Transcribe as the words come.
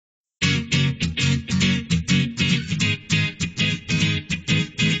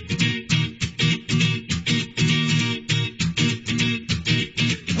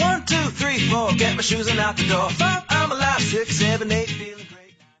my shoes and out the door. 5, I'm alive. 6, 7, 8, feeling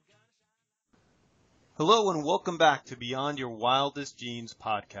great. Hello and welcome back to Beyond Your Wildest Genes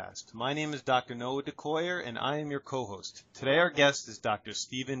podcast. My name is Dr. Noah DeCoyer and I am your co-host. Today our guest is Dr.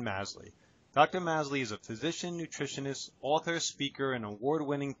 Stephen Masley. Dr. Masley is a physician, nutritionist, author, speaker, and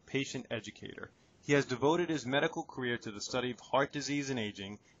award-winning patient educator. He has devoted his medical career to the study of heart disease and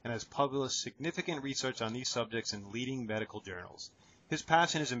aging and has published significant research on these subjects in leading medical journals. His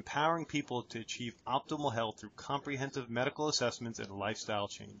passion is empowering people to achieve optimal health through comprehensive medical assessments and lifestyle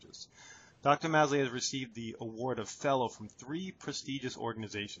changes. Dr. Masley has received the award of Fellow from 3 prestigious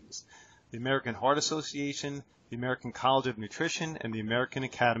organizations: the American Heart Association, the American College of Nutrition, and the American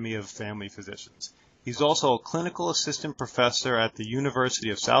Academy of Family Physicians. He's also a clinical assistant professor at the University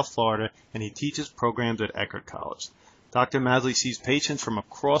of South Florida, and he teaches programs at Eckerd College. Dr. Masley sees patients from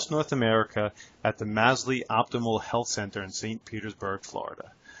across North America at the Masley Optimal Health Center in St. Petersburg,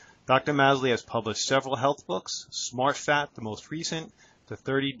 Florida. Dr. Masley has published several health books: Smart Fat, the most recent, The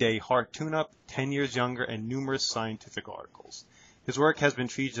 30-Day Heart Tune-Up, 10 Years Younger, and numerous scientific articles. His work has been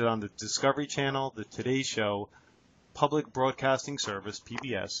featured on the Discovery Channel, the Today Show, Public Broadcasting Service,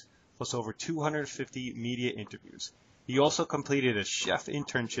 PBS, plus over 250 media interviews. He also completed a chef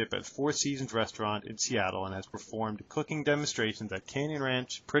internship at Four Seasons Restaurant in Seattle and has performed cooking demonstrations at Canyon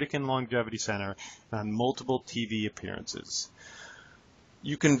Ranch, Pritikin Longevity Center, and on multiple TV appearances.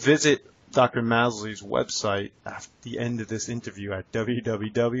 You can visit Dr. Masley's website at the end of this interview at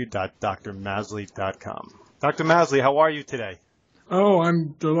www.drmasley.com. Dr. Masley, how are you today? Oh,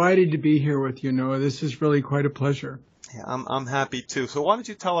 I'm delighted to be here with you, Noah. This is really quite a pleasure. Yeah, I'm happy too. So why don't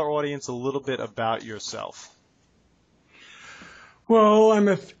you tell our audience a little bit about yourself? Well, I'm,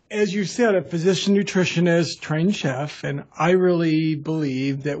 as you said, a physician nutritionist, trained chef, and I really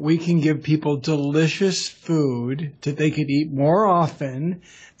believe that we can give people delicious food that they could eat more often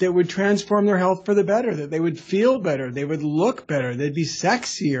that would transform their health for the better, that they would feel better, they would look better, they'd be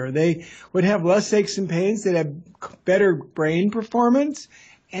sexier, they would have less aches and pains, they'd have better brain performance,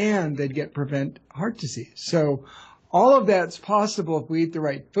 and they'd prevent heart disease. So all of that's possible if we eat the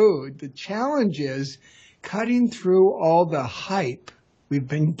right food. The challenge is cutting through all the hype we've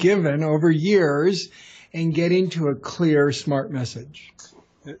been given over years and getting to a clear, smart message.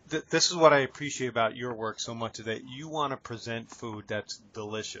 This is what I appreciate about your work so much, is that you want to present food that's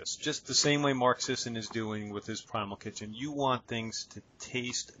delicious, just the same way Mark Sisson is doing with his Primal Kitchen. You want things to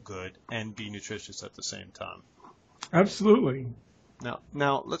taste good and be nutritious at the same time. Absolutely. Now,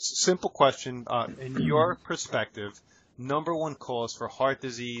 simple question. In your perspective, number one cause for heart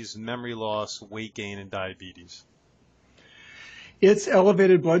disease, memory loss, weight gain, and diabetes? It's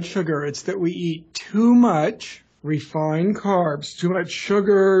elevated blood sugar. It's that we eat too much refined carbs, too much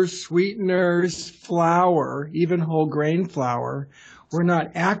sugar, sweeteners, flour, even whole grain flour. We're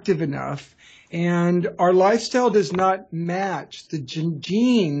not active enough. And our lifestyle does not match the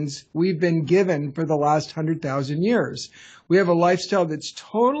genes we've been given for the last 100,000 years. We have a lifestyle that's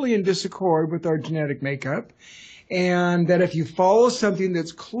totally in disaccord with our genetic makeup. And that if you follow something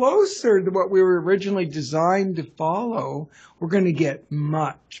that's closer to what we were originally designed to follow, we're going to get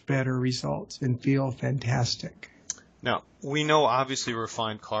much better results and feel fantastic. Now, we know obviously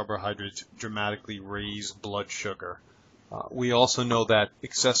refined carbohydrates dramatically raise blood sugar. We also know that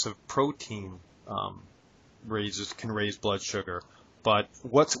excessive protein can raise blood sugar. But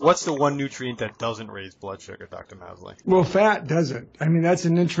what's the one nutrient that doesn't raise blood sugar, Dr. Masley? Well, fat doesn't. I mean, that's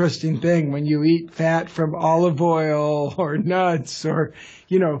an interesting thing. When you eat fat from olive oil or nuts or,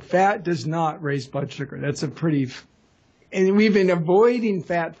 fat does not raise blood sugar. That's and we've been avoiding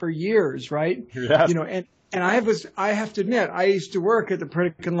fat for years, right? Yes. And I have to admit, I used to work at the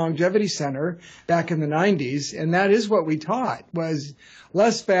Pritikin Longevity Center back in the 90s, and that is what we taught, was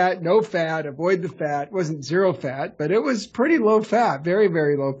less fat, no fat, avoid the fat. It wasn't zero fat, but it was pretty low fat, very,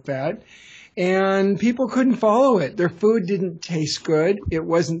 very low fat. And people couldn't follow it. Their food didn't taste good. It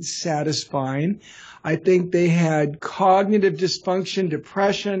wasn't satisfying. I think they had cognitive dysfunction,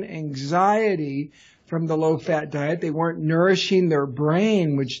 depression, anxiety from the low-fat diet. They weren't nourishing their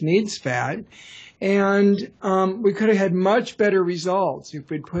brain, which needs fat. And we could have had much better results if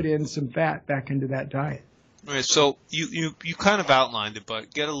we'd put in some fat back into that diet. All right, so you kind of outlined it,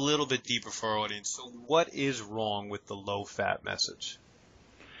 but get a little bit deeper for our audience. So what is wrong with the low-fat message?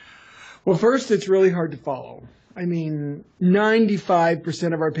 Well, first, it's really hard to follow. I mean,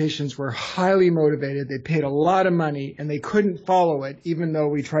 95% of our patients were highly motivated. They paid a lot of money, and they couldn't follow it, even though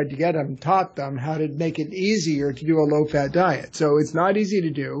we tried to taught them how to make it easier to do a low-fat diet. So it's not easy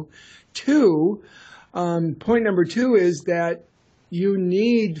to do. Point number 2 is that you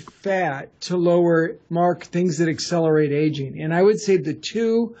need fat to mark things that accelerate aging. And I would say the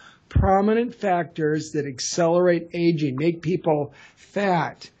 2 prominent factors that accelerate aging, make people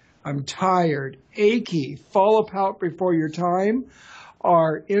fat, tired, achy, fall apart before your time,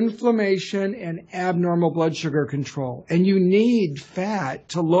 are inflammation and abnormal blood sugar control. And you need fat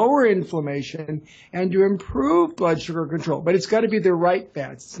to lower inflammation and to improve blood sugar control. But it's got to be the right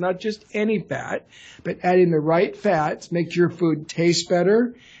fats. It's not just any fat, but adding the right fats makes your food taste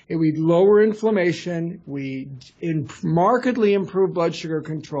better. We lower inflammation. We markedly improve blood sugar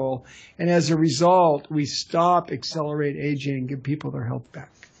control. And as a result, we stop accelerate aging and give people their health back.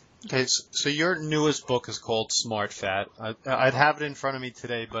 Okay, so your newest book is called Smart Fat. I'd have it in front of me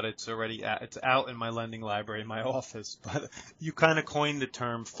today, but it's out in my lending library in my office. But you kind of coined the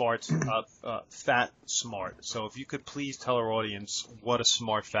term fat smart. So if you could please tell our audience what a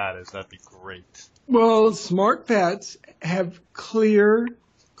smart fat is, that'd be great. Well, smart fats have clear,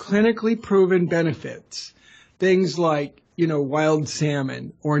 clinically proven benefits. Things like, wild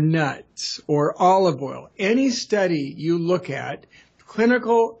salmon or nuts or olive oil. Any study you look at,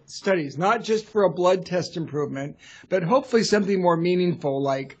 clinical studies, not just for a blood test improvement, but hopefully something more meaningful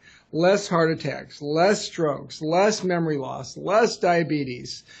like less heart attacks, less strokes, less memory loss, less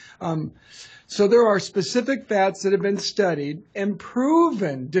diabetes. So there are specific fats that have been studied and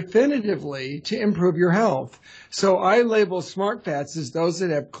proven definitively to improve your health. So I label smart fats as those that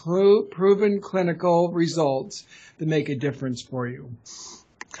have proven clinical results that make a difference for you.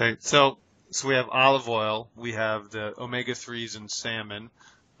 Okay, so we have olive oil, we have the omega-3s in salmon,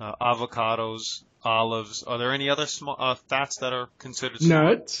 avocados, olives. Are there any other fats that are considered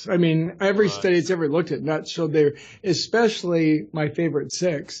smart? Nuts. Every study that's ever looked at nuts showed they're, especially my favorite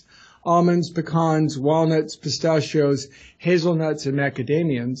 6, almonds, pecans, walnuts, pistachios, hazelnuts, and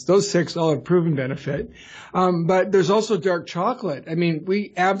macadamians. Those 6 all have proven benefit. But there's also dark chocolate.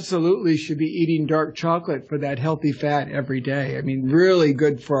 We absolutely should be eating dark chocolate for that healthy fat every day. Really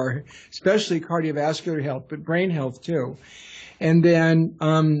good for our, especially cardiovascular health, but brain health too. And then,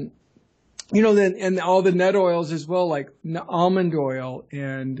 and all the nut oils as well, like almond oil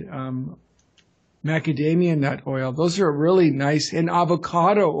and, macadamia nut oil. Those are really nice. And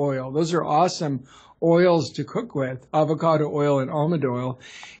avocado oil. Those are awesome oils to cook with. Avocado oil and almond oil.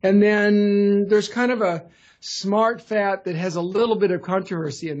 And then there's kind of a smart fat that has a little bit of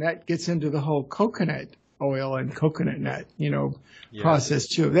controversy, and that gets into the whole coconut oil and coconut nut, process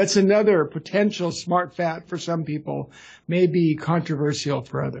too. That's another potential smart fat for some people, may be controversial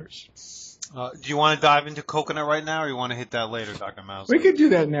for others. Do you want to dive into coconut right now, or you want to hit that later, Dr. Masley? We could do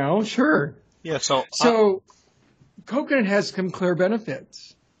that now, sure. Yeah, so coconut has some clear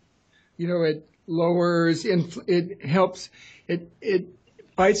benefits. It lowers, it helps, it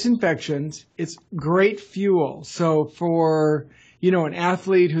fights infections. It's great fuel. So for, an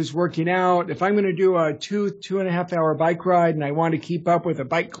athlete who's working out, if I'm going to do a 2.5 hour bike ride and I want to keep up with a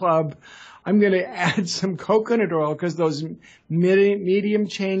bike club, I'm going to add some coconut oil because those medium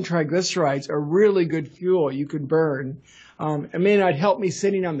chain triglycerides are really good fuel you can burn. It may not help me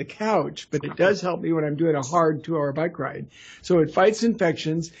sitting on the couch, but it does help me when I'm doing a hard 2-hour bike ride. So it fights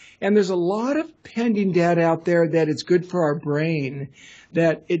infections, and there's a lot of pending data out there that it's good for our brain,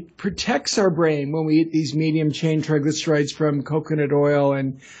 that it protects our brain when we eat these medium chain triglycerides from coconut oil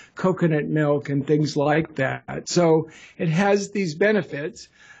and coconut milk and things like that. So it has these benefits.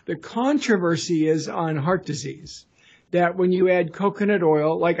 The controversy is on heart disease, that when you add coconut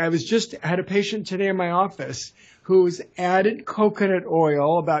oil, like I had a patient today in my office who's added coconut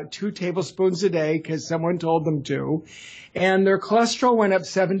oil about 2 tablespoons a day because someone told them to, and their cholesterol went up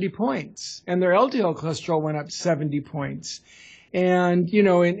 70 points, and their LDL cholesterol went up 70 points. And,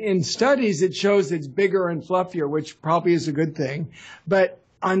 in studies, it shows it's bigger and fluffier, which probably is a good thing. But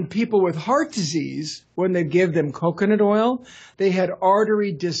on people with heart disease, when they give them coconut oil, they had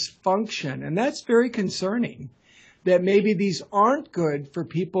artery dysfunction, and that's very concerning. That maybe these aren't good for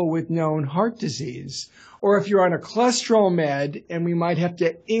people with known heart disease. Or if you're on a cholesterol med and we might have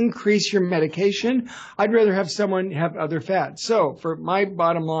to increase your medication, I'd rather have someone have other fats. So for my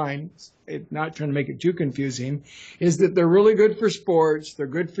bottom line, not trying to make it too confusing, is that they're really good for sports, they're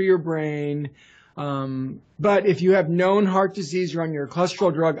good for your brain. But if you have known heart disease, you're on your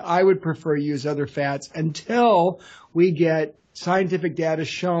cholesterol drug, I would prefer to use other fats until we get scientific data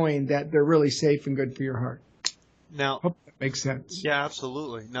showing that they're really safe and good for your heart. Now, hope that makes sense. Yeah,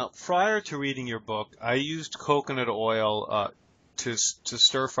 absolutely. Now, prior to reading your book, I used coconut oil to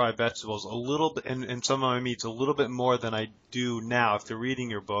stir fry vegetables a little bit, and some of my meats a little bit more than I do now after reading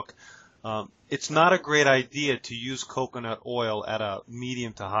your book. It's not a great idea to use coconut oil at a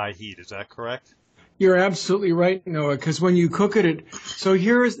medium to high heat. Is that correct? You're absolutely right, Noah, because when you cook it, so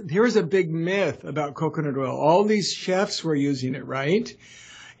here's a big myth about coconut oil. All these chefs were using it, right?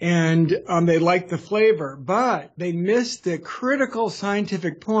 And they liked the flavor, but they missed the critical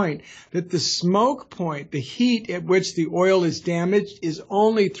scientific point that the smoke point, the heat at which the oil is damaged, is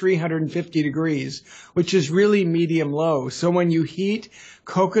only 350 degrees, which is really medium low. So when you heat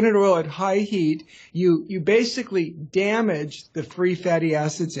coconut oil at high heat, you basically damage the free fatty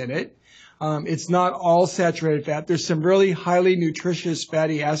acids in it. It's not all saturated fat. There's some really highly nutritious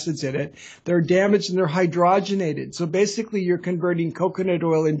fatty acids in it. They're damaged and they're hydrogenated. So basically you're converting coconut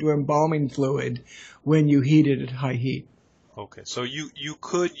oil into embalming fluid when you heat it at high heat. Okay, so you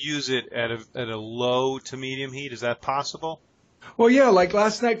could use it at a low to medium heat. Is that possible? Well, yeah, like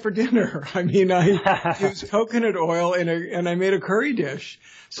last night for dinner. I mean, I used coconut oil and I made a curry dish.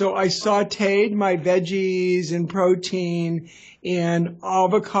 So I sauteed my veggies and protein in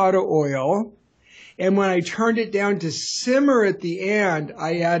avocado oil. And when I turned it down to simmer at the end,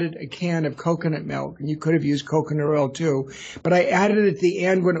 I added a can of coconut milk. And you could have used coconut oil too. But I added it at the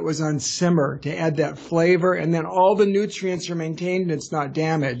end when it was on simmer to add that flavor. And then all the nutrients are maintained and it's not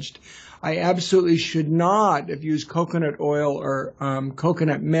damaged. I absolutely should not have used coconut oil or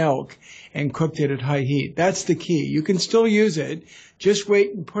coconut milk and cooked it at high heat. That's the key. You can still use it. Just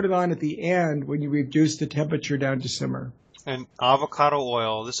wait and put it on at the end when you reduce the temperature down to simmer. And avocado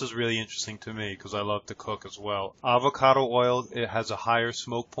oil, this is really interesting to me because I love to cook as well. Avocado oil, it has a higher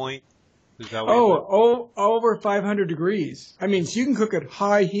smoke point. Is that what over 500 degrees. I mean, so you can cook at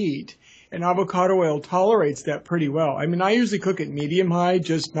high heat. And avocado oil tolerates that pretty well. I mean, I usually cook at medium high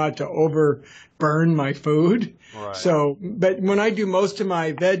just not to overburn my food. Right. So, but when I do most of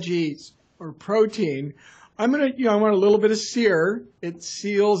my veggies or protein, I want a little bit of sear. It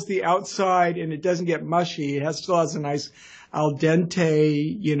seals the outside and it doesn't get mushy. It still has a nice al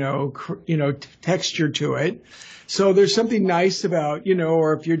dente, texture to it. So there's something nice about,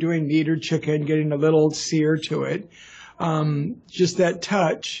 or if you're doing meat or chicken, getting a little sear to it. Just that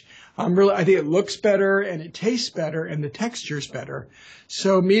touch. I think it looks better and it tastes better and the texture's better.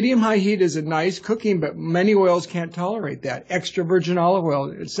 So medium-high heat is a nice cooking, but many oils can't tolerate that. Extra virgin olive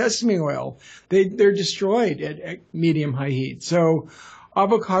oil, sesame oil, they're destroyed at medium-high heat. So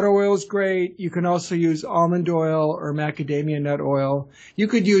avocado oil is great. You can also use almond oil or macadamia nut oil. You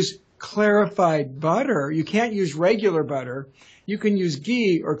could use clarified butter. You can't use regular butter. You can use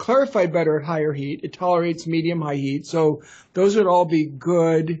ghee or clarified butter at higher heat. It tolerates medium-high heat. So those would all be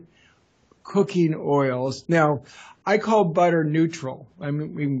good cooking oils. Now, I call butter neutral. I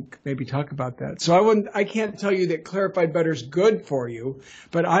mean, we can maybe talk about that. So I can't tell you that clarified butter is good for you,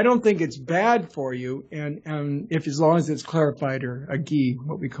 but I don't think it's bad for you. And if as long as it's clarified or a ghee,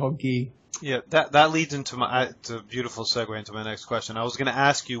 what we call ghee. Yeah, that leads into it's a beautiful segue into my next question. I was going to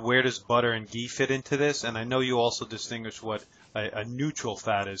ask you, where does butter and ghee fit into this? And I know you also distinguish what a neutral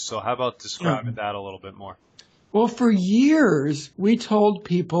fat is. So how about describing that a little bit more? Well, for years, we told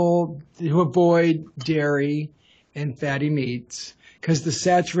people to avoid dairy and fatty meats because the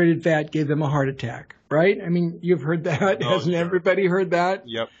saturated fat gave them a heart attack, right? I mean, you've heard that. Hasn't everybody heard that?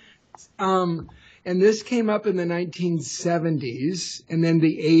 Yep. And this came up in the 1970s and then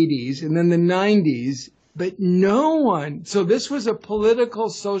the 80s and then the 90s, but no one, so this was a political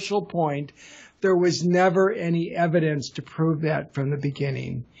social point. There was never any evidence to prove that from the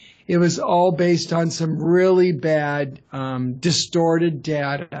beginning. It was all based on some really bad, distorted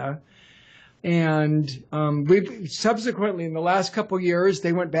data. And we've subsequently, in the last couple of years,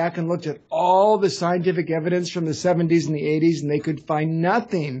 they went back and looked at all the scientific evidence from the 70s and the 80s, and they could find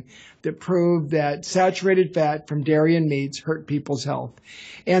nothing that proved that saturated fat from dairy and meats hurt people's health.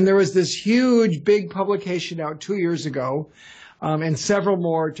 And there was this huge, big publication out 2 years ago, and several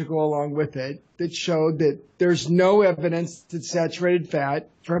more to go along with it, that showed that there's no evidence that saturated fat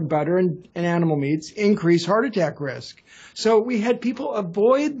from butter and animal meats increase heart attack risk. So we had people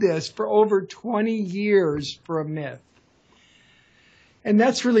avoid this for over 20 years for a myth. And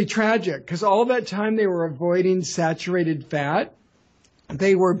that's really tragic because all that time they were avoiding saturated fat,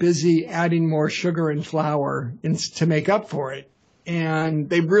 they were busy adding more sugar and flour to make up for it. And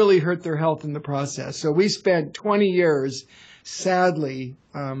they really hurt their health in the process. So we spent 20 years sadly,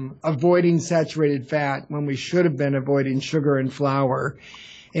 avoiding saturated fat when we should have been avoiding sugar and flour.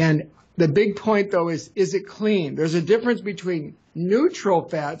 And the big point, though, is it clean? There's a difference between neutral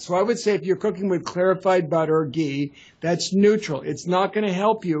fat. So I would say if you're cooking with clarified butter or ghee, that's neutral. It's not going to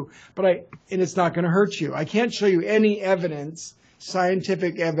help you, and it's not going to hurt you. I can't show you any evidence,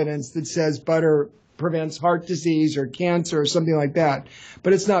 scientific evidence, that says butter prevents heart disease or cancer or something like that.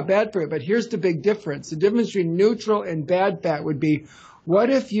 But it's not bad for you. But here's the big difference. The difference between neutral and bad fat would be, what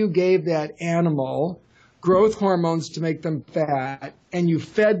if you gave that animal growth hormones to make them fat and you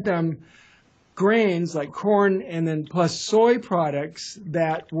fed them grains like corn and then plus soy products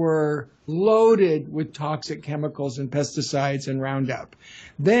that were loaded with toxic chemicals and pesticides and Roundup,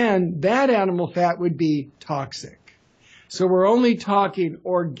 then that animal fat would be toxic. So we're only talking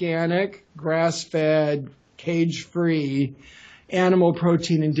organic, grass-fed, cage-free animal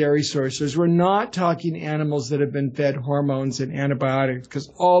protein and dairy sources. We're not talking animals that have been fed hormones and antibiotics, because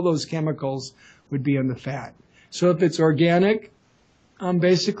all those chemicals would be in the fat. So if it's organic,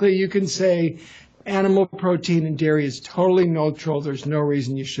 basically you can say animal protein and dairy is totally neutral. There's no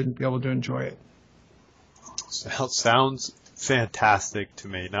reason you shouldn't be able to enjoy it. Sounds fantastic to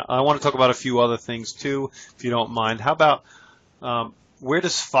me. Now, I want to talk about a few other things too, if you don't mind. How about where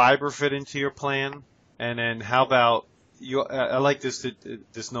does fiber fit into your plan? And then how about I like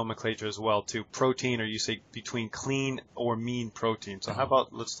this nomenclature as well too. Protein, or you say between clean or mean protein. So how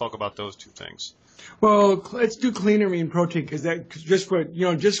about let's talk about those two things. Well, let's do clean or mean protein, because just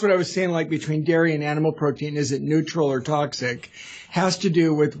what I was saying, like between dairy and animal protein, is it neutral or toxic, has to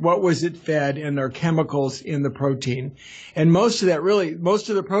do with what was it fed and there are chemicals in the protein. And most of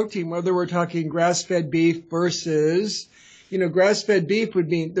the protein, whether we're talking grass-fed beef versus, grass-fed beef would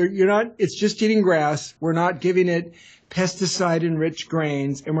mean it's just eating grass. We're not giving it pesticide-enriched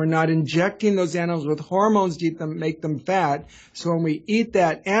grains, and we're not injecting those animals with hormones to make them fat. So when we eat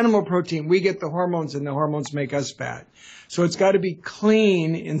that animal protein, we get the hormones, and the hormones make us fat. So it's got to be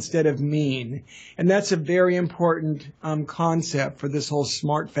clean instead of mean. And that's a very important concept for this whole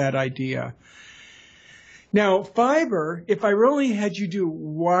smart fat idea. Now, fiber, if I really had you do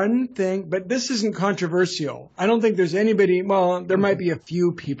one thing, but this isn't controversial. I don't think there's anybody, well, there might be a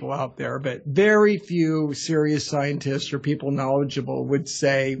few people out there, but very few serious scientists or people knowledgeable would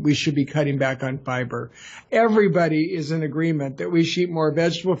say we should be cutting back on fiber. Everybody is in agreement that we should eat more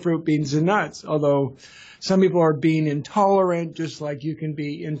vegetable, fruit, beans, and nuts, although some people are being intolerant, just like you can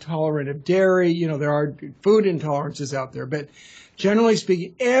be intolerant of dairy. There are food intolerances out there, but generally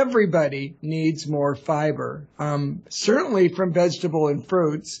speaking, everybody needs more fiber, certainly from vegetable and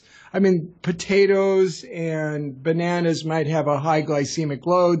fruits. I mean, potatoes and bananas might have a high glycemic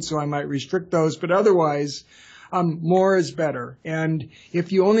load, so I might restrict those, but otherwise, more is better. And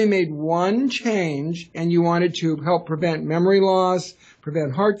if you only made one change and you wanted to help prevent memory loss,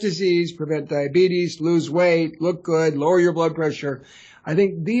 prevent heart disease, prevent diabetes, lose weight, look good, lower your blood pressure, I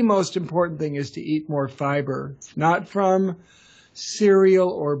think the most important thing is to eat more fiber, not from cereal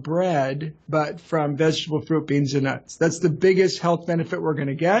or bread, but from vegetable, fruit, beans, and nuts. That's the biggest health benefit we're going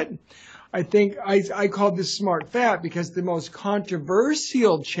to get. I think I call this smart fat because the most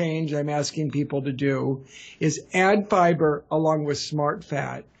controversial change I'm asking people to do is add fiber along with smart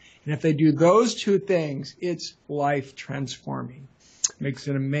fat. And if they do those two things, it's life transforming. It makes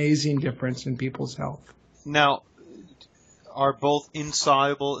an amazing difference in people's health. Now, are both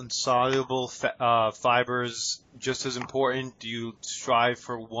insoluble and soluble fibers just as important? Do you strive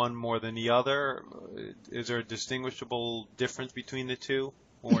for one more than the other? Is there a distinguishable difference between the two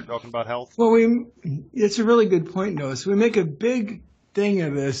when we're talking about health? Well, it's a really good point, Noah. So we make a big thing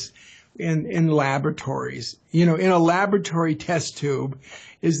of this in laboratories. In a laboratory test tube,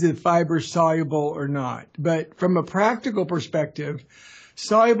 is the fiber soluble or not? But from a practical perspective,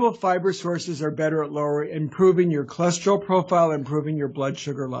 soluble fiber sources are better at improving your cholesterol profile, improving your blood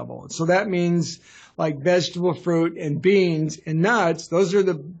sugar level. So that means like vegetable, fruit, and beans and nuts, those are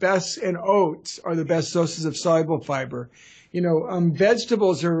the best, and oats are the best sources of soluble fiber.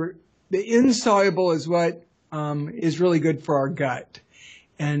 Vegetables the insoluble is what is really good for our gut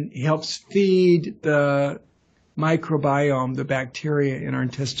and helps feed the microbiome, the bacteria in our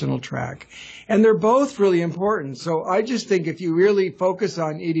intestinal tract. And they're both really important. So I just think if you really focus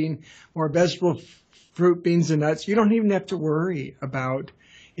on eating more vegetable, fruit, beans, and nuts, you don't even have to worry about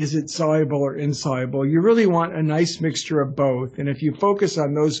is it soluble or insoluble. You really want a nice mixture of both. And if you focus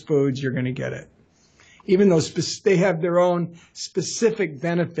on those foods, you're going to get it. Even though they have their own specific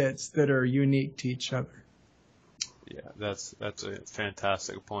benefits that are unique to each other. Yeah, that's a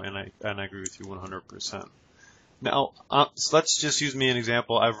fantastic point, and I agree with you 100%. Now, so let's just use me an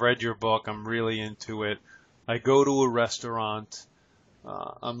example. I've read your book. I'm really into it. I go to a restaurant.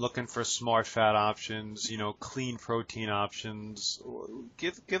 I'm looking for smart fat options, clean protein options.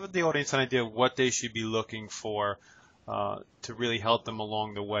 Give the audience an idea of what they should be looking for to really help them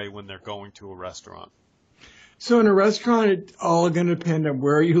along the way when they're going to a restaurant. So in a restaurant, it's all going to depend on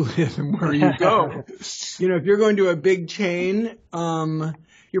where you live and where you go. If you're going to a big chain,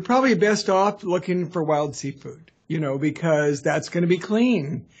 you're probably best off looking for wild seafood, because that's going to be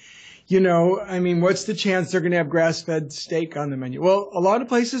clean. I mean, what's the chance they're going to have grass-fed steak on the menu? Well, a lot of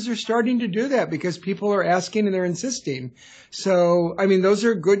places are starting to do that because people are asking and they're insisting. So, I mean, those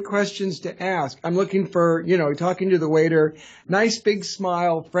are good questions to ask. I'm looking for, talking to the waiter, nice big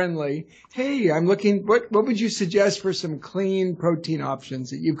smile, friendly. Hey, I'm looking, what would you suggest for some clean protein options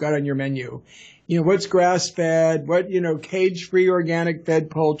that you've got on your menu? What's grass-fed? What, cage-free organic fed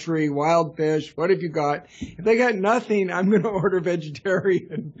poultry, wild fish? What have you got? If they got nothing, I'm going to order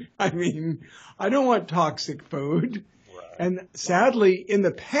vegetarian. I mean, I don't want toxic food. Right. And sadly, in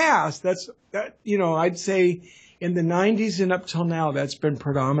the past, I'd say in the 90s and up till now, that's been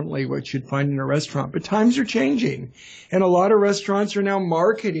predominantly what you'd find in a restaurant. But times are changing. And a lot of restaurants are now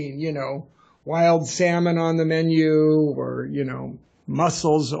marketing, wild salmon on the menu or,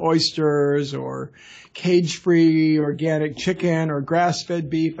 mussels, oysters, or cage-free organic chicken or grass-fed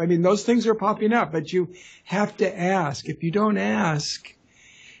beef. I mean, those things are popping up, but you have to ask. If you don't ask,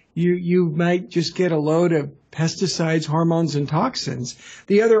 you might just get a load of pesticides, hormones, and toxins.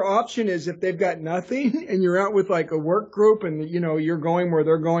 The other option is if they've got nothing and you're out with like a work group and, you're going where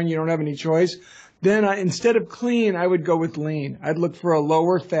they're going, you don't have any choice, then instead of clean, I would go with lean. I'd look for a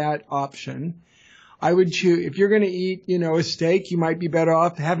lower fat option. I would choose, if you're going to eat, a steak, you might be better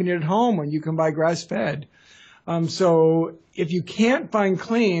off having it at home when you can buy grass-fed. So if you can't find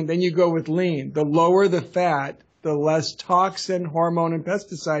clean, then you go with lean. The lower the fat, the less toxin, hormone, and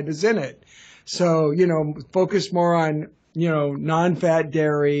pesticide is in it. So, focus more on, non-fat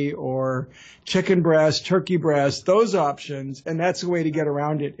dairy or chicken breast, turkey breast, those options. And that's a way to get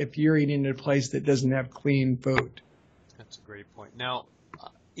around it if you're eating at a place that doesn't have clean food. That's a great point. Now,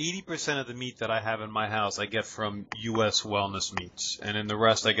 80% of the meat that I have in my house I get from U.S. Wellness Meats, and then the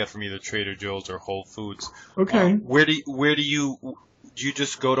rest I get from either Trader Joe's or Whole Foods. Okay. Where do you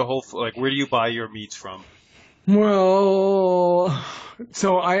just go to Whole Foods? Like, where do you buy your meats from? Well,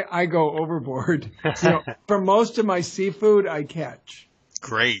 so I go overboard. For most of my seafood, I catch.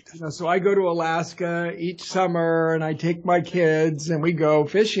 Great. So I go to Alaska each summer, and I take my kids, and we go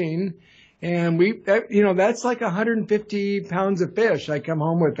fishing. And that's like 150 pounds of fish I come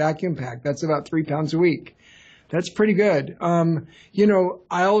home with vacuum packed. That's about 3 pounds a week. That's pretty good.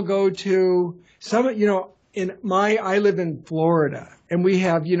 I'll go to some, I live in Florida and we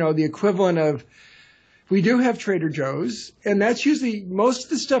have, the equivalent of, we do have Trader Joe's, and that's usually, most of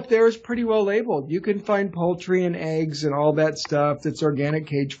the stuff there is pretty well labeled. You can find poultry and eggs and all that stuff that's organic,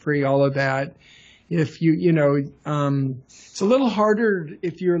 cage-free, all of that. If it's a little harder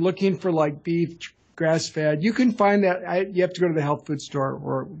if you're looking for like beef, grass-fed. You can find that. You have to go to the health food store,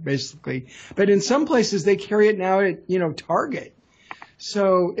 or basically. But in some places, they carry it now at, Target.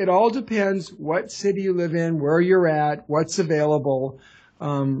 So it all depends what city you live in, where you're at, what's available.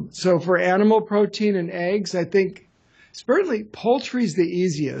 So for animal protein and eggs, I think certainly poultry is the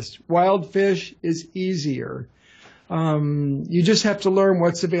easiest. Wild fish is easier. You just have to learn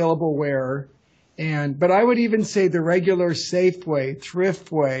what's available where. But I would even say the regular Safeway,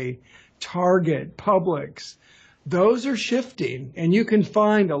 Thriftway, Target, Publix, those are shifting. And you can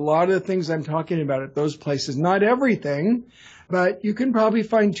find a lot of the things I'm talking about at those places. Not everything, but you can probably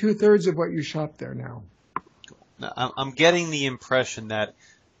find 2/3 of what you shop there now. Now, I'm getting the impression that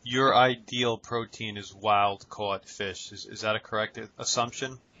your ideal protein is wild-caught fish. Is that a correct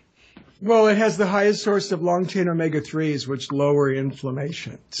assumption? Well, it has the highest source of long-chain omega-3s, which lower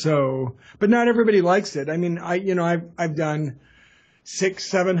inflammation. So, but not everybody likes it. I mean, I've done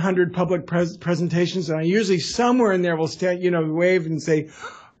 600-700 public presentations, and I usually somewhere in there will stand, wave and say,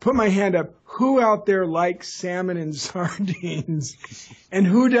 put my hand up. Who out there likes salmon and sardines, and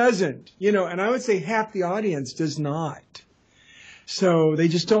who doesn't? And I would say half the audience does not. So they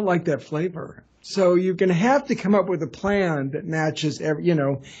just don't like that flavor. So you're going to have to come up with a plan that matches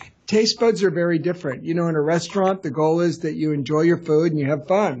taste buds are very different. In a restaurant, the goal is that you enjoy your food and you have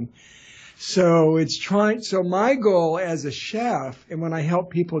fun. So so my goal as a chef, and when I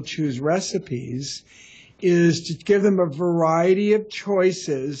help people choose recipes, is to give them a variety of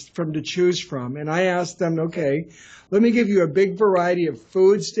choices to choose from. And I ask them, okay, let me give you a big variety of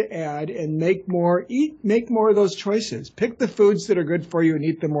foods to add and make more of those choices. Pick the foods that are good for you and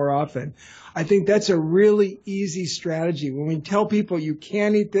eat them more often. I think that's a really easy strategy. When we tell people you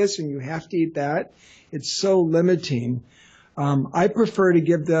can't eat this and you have to eat that, it's so limiting. I prefer to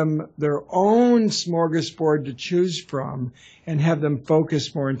give them their own smorgasbord to choose from and have them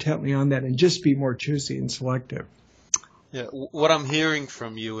focus more intently on that and just be more choosy and selective. Yeah, what I'm hearing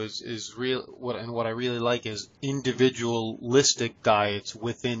from you is real. What I really like is individualistic diets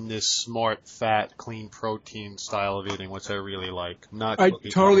within this smart, fat, clean protein style of eating, which I really like. I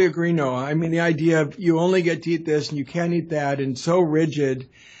totally agree, Noah. I mean, the idea of you only get to eat this and you can't eat that and so rigid.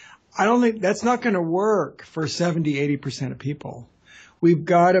 I don't think that's not going to work for 70, 80% of people. We've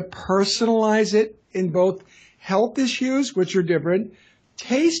got to personalize it in both health issues, which are different,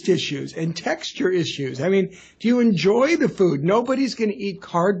 taste issues and texture issues. I mean, do you enjoy the food? Nobody's going to eat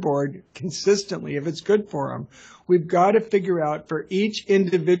cardboard consistently if it's good for them. We've got to figure out for each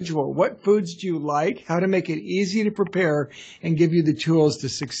individual, what foods do you like, how to make it easy to prepare, and give you the tools to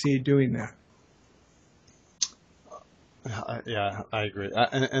succeed doing that. Yeah, I agree.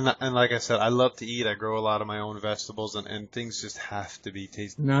 And like I said, I love to eat. I grow a lot of my own vegetables, and things just have to be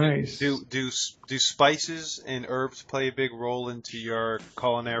tasty. Nice. Do spices and herbs play a big role into your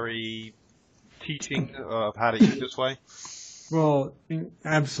culinary teaching of how to eat this way? Well,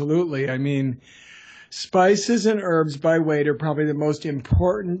 absolutely. I mean, spices and herbs by weight are probably the most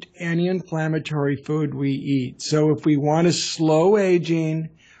important anti-inflammatory food we eat. So if we want to slow aging,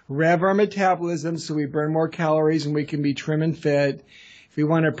 rev our metabolism so we burn more calories and we can be trim and fit, if we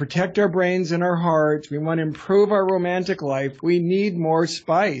want to protect our brains and our hearts, we want to improve our romantic life, we need more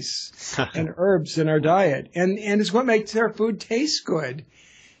spice and herbs in our diet. And it's what makes our food taste good.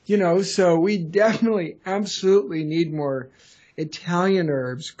 You know, so we definitely, absolutely need more Italian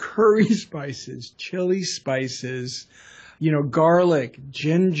herbs, curry spices, chili spices, you know, garlic,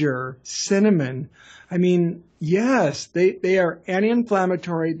 ginger, cinnamon. I mean, yes, they are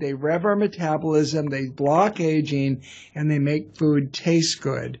anti-inflammatory, they rev our metabolism, they block aging, and they make food taste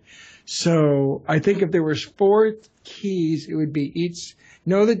good. So I think if there was 4 keys, it would be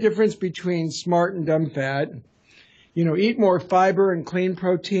know the difference between smart and dumb fat. You know, eat more fiber and clean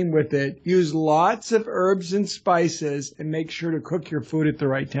protein with it. Use lots of herbs and spices, and make sure to cook your food at the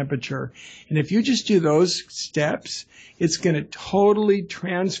right temperature. And if you just do those steps, it's going to totally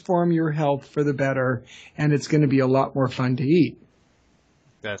transform your health for the better, and it's going to be a lot more fun to eat.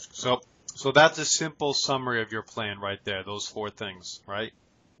 So that's a simple summary of your plan right there, those 4 things, right?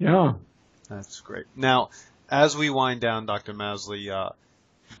 Yeah. That's great. Now, as we wind down, Dr. Masley,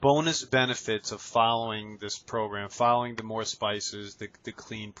 bonus benefits of following this program, following the more spices, the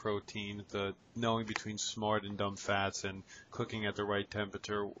clean protein, the knowing between smart and dumb fats, and cooking at the right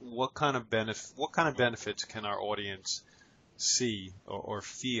temperature. What kind of benefits can our audience see or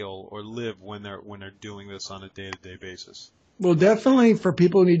feel or live when they're doing this on a day-to-day basis? Well, definitely for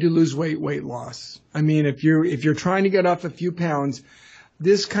people who need to lose weight loss. I mean, if you're trying to get off a few pounds,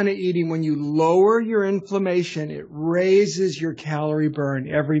 this kind of eating, when you lower your inflammation, it raises your calorie burn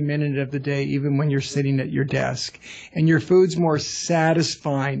every minute of the day, even when you're sitting at your desk. And your food's more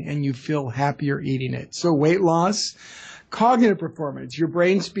satisfying and you feel happier eating it. So weight loss, cognitive performance, your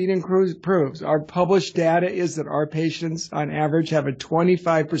brain speed improves. Our published data is that our patients on average have a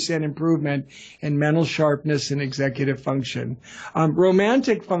 25% improvement in mental sharpness and executive function.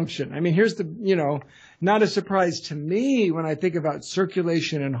 Romantic function. I mean, here's not a surprise to me when I think about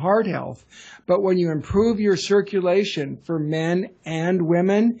circulation and heart health, but when you improve your circulation for men and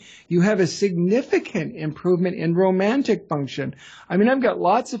women, you have a significant improvement in romantic function. I mean, I've got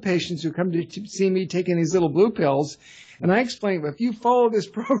lots of patients who come to see me taking these little blue pills, and I explain, if you follow this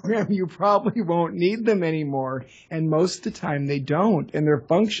program, you probably won't need them anymore. And most of the time they don't. And their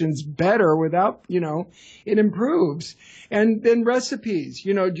function's better without, it improves. And then recipes.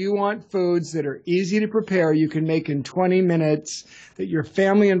 Do you want foods that are easy to prepare, you can make in 20 minutes, that your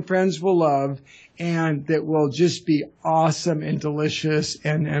family and friends will love, and that will just be awesome and delicious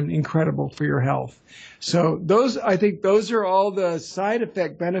and incredible for your health? So I think those are all the side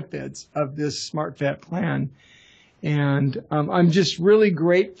effect benefits of this Smart Fat plan. And I'm just really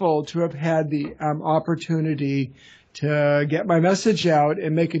grateful to have had the opportunity to get my message out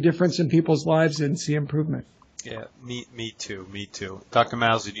and make a difference in people's lives and see improvement. Yeah, me too. Dr.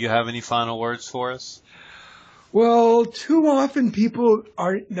 Masley, do you have any final words for us? Well, too often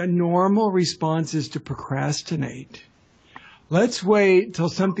the normal response is to procrastinate. Let's wait till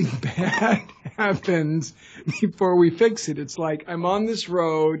something bad happens before we fix it. It's like, I'm on this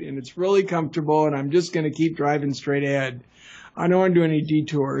road and it's really comfortable and I'm just going to keep driving straight ahead. I don't want to do any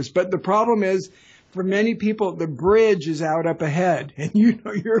detours. But the problem is, for many people, the bridge is out up ahead and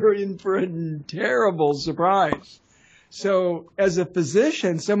you're in for a terrible surprise. So as a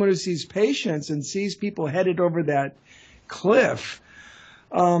physician, someone who sees patients and sees people headed over that cliff,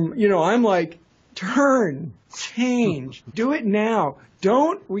 I'm like, turn, change, do it now.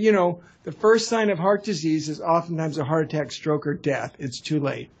 The first sign of heart disease is oftentimes a heart attack, stroke, or death. It's too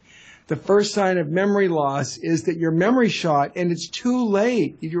late. The first sign of memory loss is that your memory shot and it's too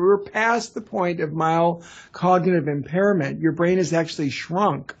late. If you're past the point of mild cognitive impairment, your brain has actually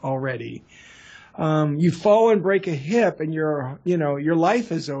shrunk already. You fall and break a hip and your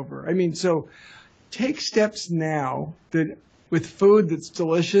life is over. I mean, so take steps now that with food that's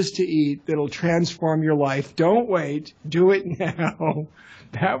delicious to eat that'll transform your life. Don't wait. Do it now.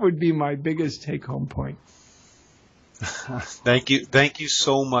 That would be my biggest take-home point. Thank you. Thank you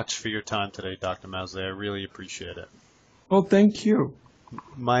so much for your time today, Dr. Masley. I really appreciate it. Well, thank you.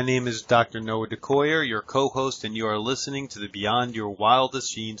 My name is Dr. Noah DeCoyer, your co-host, and you are listening to the Beyond Your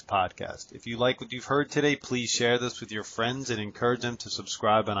Wildest Genes podcast. If you like what you've heard today, please share this with your friends and encourage them to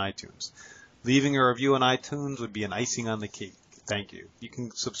subscribe on iTunes. Leaving a review on iTunes would be an icing on the cake. Thank you. You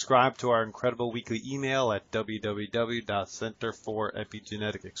can subscribe to our incredible weekly email at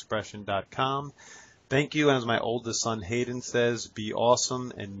www.centerforepigeneticexpression.com. Thank you, and as my oldest son Hayden says, be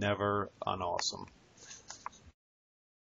awesome and never unawesome.